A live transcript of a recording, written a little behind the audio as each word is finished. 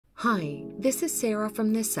Hi, this is Sarah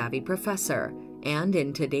from The Savvy Professor, and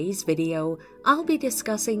in today's video, I'll be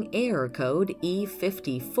discussing error code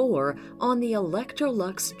E54 on the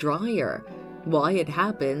Electrolux Dryer, why it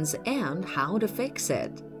happens, and how to fix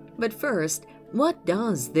it. But first, what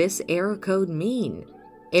does this error code mean?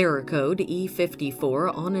 Error code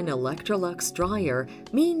E54 on an Electrolux Dryer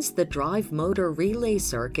means the drive motor relay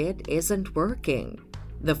circuit isn't working.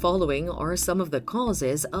 The following are some of the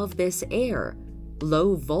causes of this error: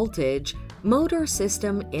 low voltage, motor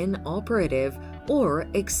system inoperative, or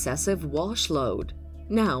excessive wash load.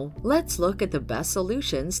 Now, let's look at the best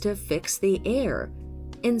solutions to fix the error.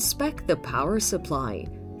 Inspect the power supply.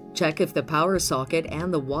 Check if the power socket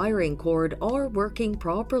and the wiring cord are working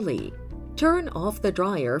properly. Turn off the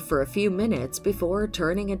dryer for a few minutes before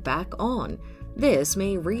turning it back on. This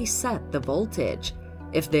may reset the voltage.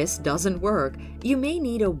 If this doesn't work, you may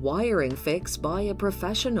need a wiring fix by a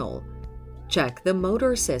professional. Check the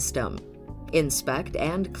motor system. Inspect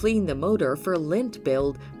and clean the motor for lint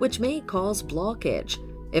build, which may cause blockage.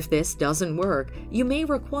 If this doesn't work, you may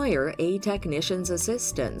require a technician's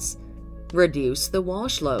assistance. Reduce the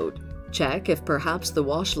wash load. Check if perhaps the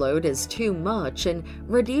wash load is too much and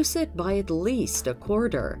reduce it by at least a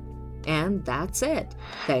quarter. And that's it.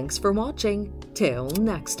 Thanks for watching. Till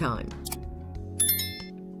next time.